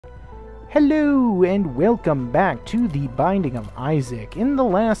Hello and welcome back to The Binding of Isaac. In the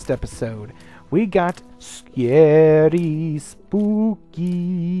last episode, we got scary,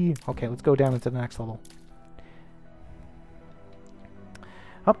 spooky. Okay, let's go down into the next level.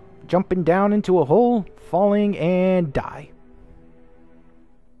 Up, jumping down into a hole, falling, and die.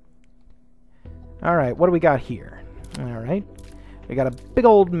 Alright, what do we got here? Alright. We got a big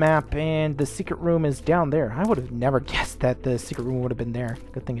old map, and the secret room is down there. I would have never guessed that the secret room would have been there.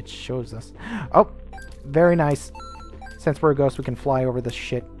 Good thing it shows us. Oh, very nice. Since we're a ghost, we can fly over this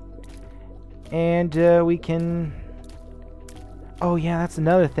shit. And we can... Oh, yeah, that's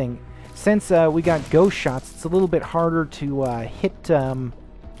another thing. Since we got ghost shots, it's a little bit harder to hit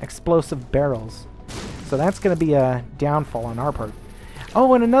explosive barrels. So that's going to be a downfall on our part.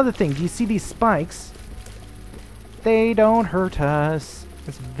 Oh, and another thing. Do you see these spikes? They don't hurt us.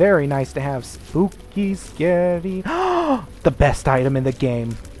 It's very nice to have spooky, scary... The best item in the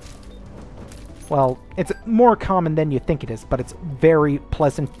game. Well, it's more common than you think it is, but it's very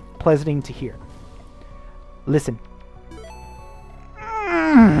pleasanting to hear. Listen.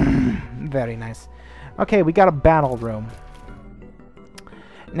 Very nice. Okay, we got a battle room.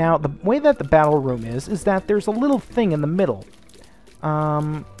 Now, the way that the battle room is that there's a little thing in the middle.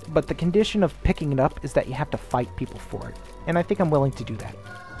 But the condition of picking it up is that you have to fight people for it. And I think I'm willing to do that.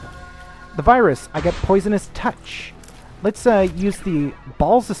 The virus, I got poisonous touch. Let's use the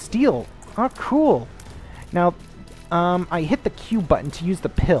balls of steel. Oh, cool. Now, I hit the Q button to use the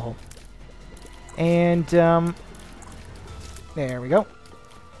pill. And, there we go.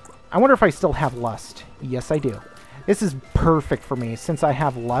 I wonder if I still have lust. Yes, I do. This is perfect for me since I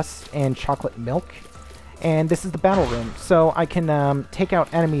have lust and chocolate milk. And this is the battle room, so I can take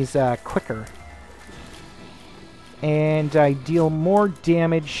out enemies quicker. And I deal more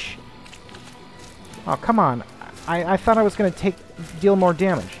damage. Oh, come on. I thought I was going to deal more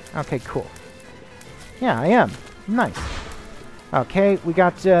damage. Okay, cool. Yeah, I am. Nice. Okay, we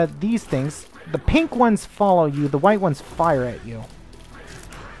got these things. The pink ones follow you, the white ones fire at you.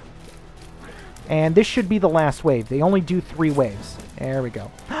 And this should be the last wave. They only do 3 waves. There we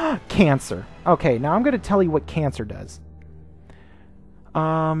go. Cancer. Okay, now I'm going to tell you what cancer does.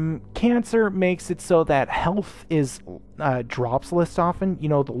 Cancer makes it so that health is drops less often. You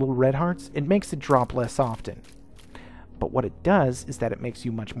know, the little red hearts? It makes it drop less often. But what it does is that it makes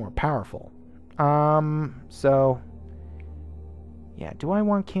you much more powerful. So... Yeah, do I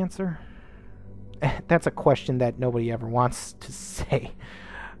want cancer? That's a question that nobody ever wants to say.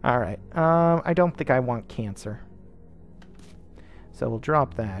 Alright, I don't think I want cancer. So we'll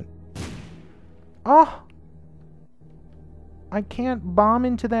drop that. Oh! I can't bomb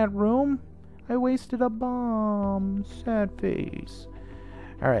into that room? I wasted a bomb. Sad face.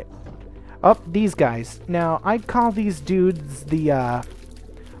 Alright. Oh, these guys. Now, I'd call these dudes the,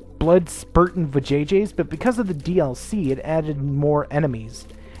 blood spurtin' vajayjays, but because of the DLC, it added more enemies.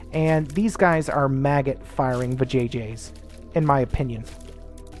 And these guys are maggot-firing vajayjays, in my opinion.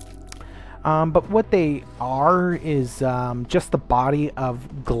 But what they are is just the body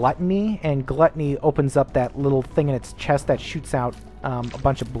of Gluttony, and Gluttony opens up that little thing in its chest that shoots out a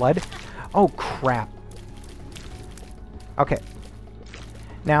bunch of blood. Oh, crap. Okay.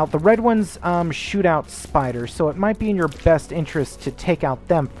 Now, the red ones shoot out spiders, so it might be in your best interest to take out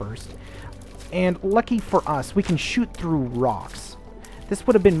them first. And lucky for us, we can shoot through rocks. This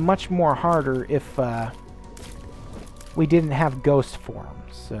would have been much more harder if we didn't have ghost forms.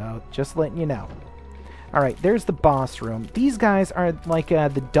 So, just letting you know. Alright, there's the boss room. These guys are like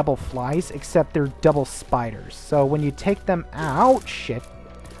the double flies, except they're double spiders. So, when you take them out... Shit.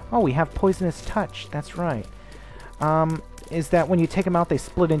 Oh, we have poisonous touch. That's right. Is that when you take them out, they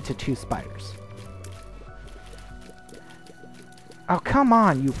split into 2 spiders. Oh, come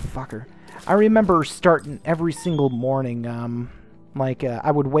on, you fucker. I remember starting every single morning,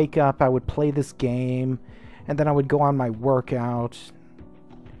 I would wake up, I would play this game, and then I would go on my workout.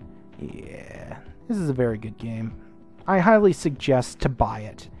 Yeah, this is a very good game. I highly suggest to buy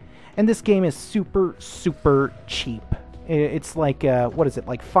it. And this game is super, super cheap. It's like, what is it,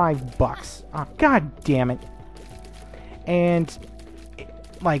 like $5. Oh, god damn it. And,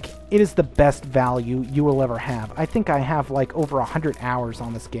 it is the best value you will ever have. I think I have, like, over 100 hours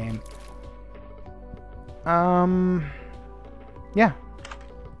on this game. Yeah.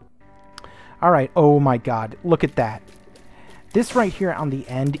 Alright, oh my god, look at that. This right here on the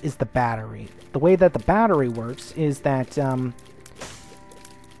end is the battery. The way that the battery works is that, do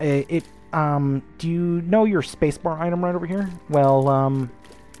you know your spacebar item right over here? Well,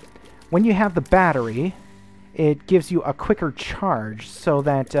 when you have the battery, it gives you a quicker charge so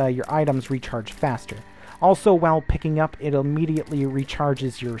that your items recharge faster. Also, while picking up, it immediately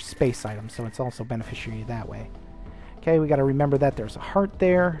recharges your space item, so it's also beneficial that way. Okay, we got to remember that there's a heart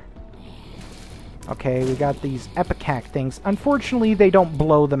there. Okay, we got these epicac things. Unfortunately, they don't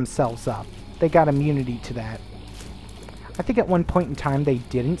blow themselves up. They got immunity to that. I think at one point in time they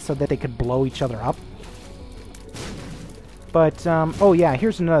didn't, so that they could blow each other up. But, oh yeah,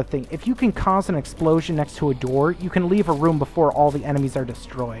 here's another thing. If you can cause an explosion next to a door, you can leave a room before all the enemies are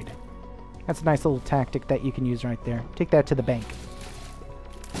destroyed. That's a nice little tactic that you can use right there. Take that to the bank.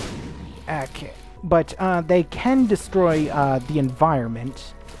 Okay. But, they can destroy, the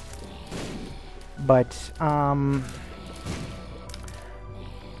environment. But,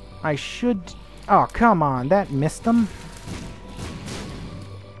 I should... Oh, come on. That missed them?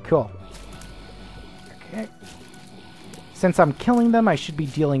 Cool. Okay. Since I'm killing them, I should be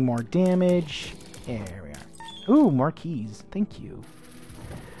dealing more damage. There we are. Ooh, more keys. Thank you.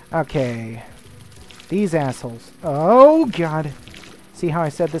 Okay. These assholes. Oh, God. See how I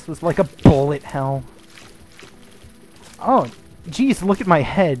said this was like a bullet hell? Oh, geez, look at my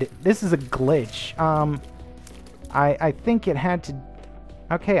head. This is a glitch. I think it had to...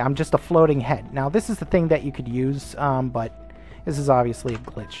 Okay, I'm just a floating head. Now, this is the thing that you could use, but this is obviously a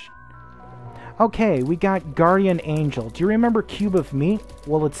glitch. Okay, we got Guardian Angel. Do you remember Cube of Meat?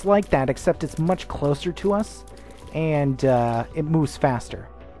 Well, it's like that, except it's much closer to us, and it moves faster.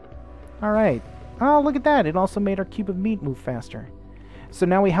 Alright. Oh, look at that. It also made our Cube of Meat move faster. So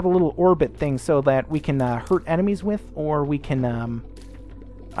now we have a little orbit thing so that we can hurt enemies with, or we can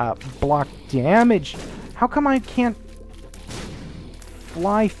block damage. How come I can't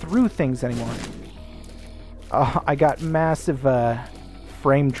fly through things anymore? Oh, I got massive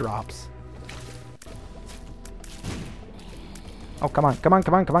frame drops. Oh, come on, come on,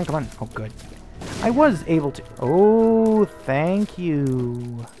 come on, come on, come on. Oh, good. I was able to... Oh, thank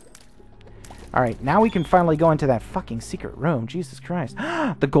you. Alright, now we can finally go into that fucking secret room. Jesus Christ.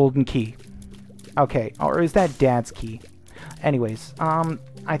 The golden key. Okay, or is that Dad's key? Anyways,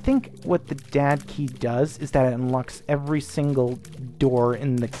 I think what the Dad key does is that it unlocks every single door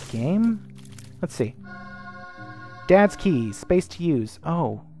in the game. Let's see. Dad's key, space to use.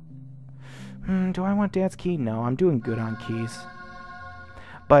 Oh. Do I want Dad's key? No, I'm doing good on keys.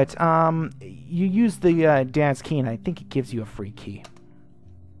 But, you use the Dad's key, and I think it gives you a free key.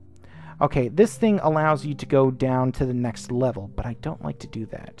 Okay, this thing allows you to go down to the next level, but I don't like to do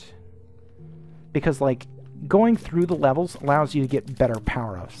that. Because, like, going through the levels allows you to get better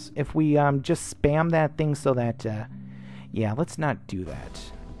power-ups. If we just spam that thing so that... yeah, let's not do that.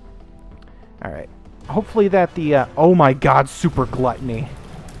 Alright. Hopefully that the... oh my god, super gluttony.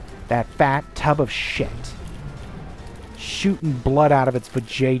 That fat tub of shit. Shooting blood out of its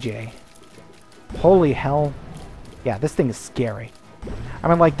vajayjay. Holy hell. Yeah, this thing is scary. I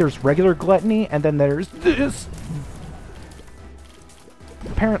mean, like, there's regular gluttony, and then there's this.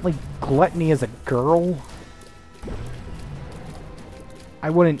 Apparently, gluttony is a girl. I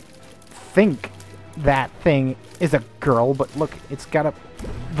wouldn't think that thing is a girl, but look, it's got a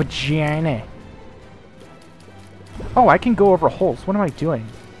vagina. Oh, I can go over holes. What am I doing?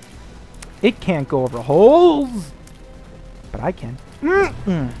 It can't go over holes, but I can.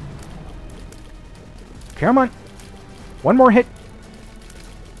 Come on. One more hit.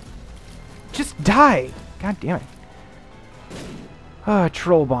 Just die! God damn it.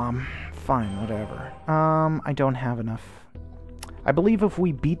 Troll bomb. Fine, whatever. I don't have enough. I believe if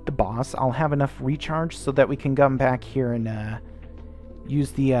we beat the boss, I'll have enough recharge so that we can come back here and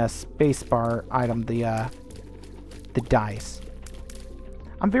use the spacebar item, the dice.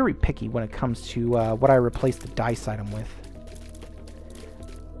 I'm very picky when it comes to what I replace the dice item with.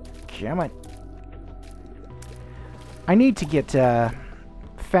 Damn it. I need to get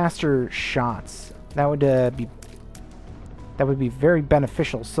faster shots. That would be very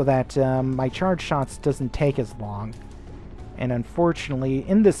beneficial so that my charge shots doesn't take as long. And unfortunately,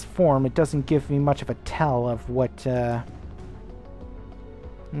 in this form, it doesn't give me much of a tell of what... yeah,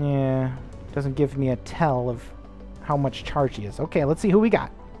 doesn't give me a tell of how much charge he is. Okay, let's see who we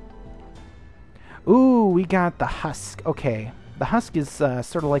got. Ooh, we got the Husk. Okay, the Husk is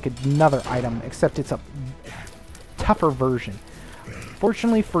sort of like another item, except it's a tougher version.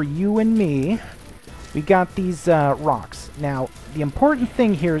 Fortunately for you and me, we got these rocks. Now, the important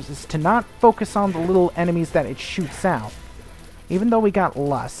thing here is to not focus on the little enemies that it shoots out. Even though we got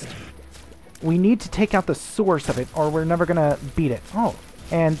Lust, we need to take out the source of it, or we're never going to beat it. Oh,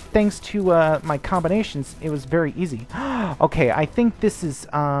 and thanks to my combinations, it was very easy. Okay, I think this is...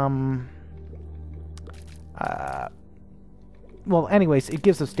 well, anyways, it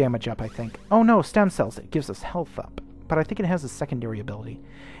gives us damage up, I think. Oh no, stem cells. It gives us health up. but I think it has a secondary ability.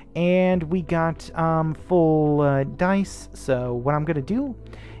 And we got full dice, so what I'm going to do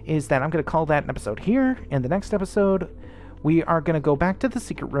is that I'm going to call that an episode here. In the next episode, we are going to go back to the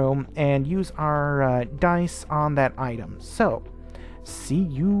secret room and use our dice on that item. So, see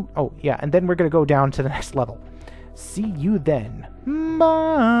you... Oh, yeah, and then we're going to go down to the next level. See you then.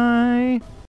 Bye!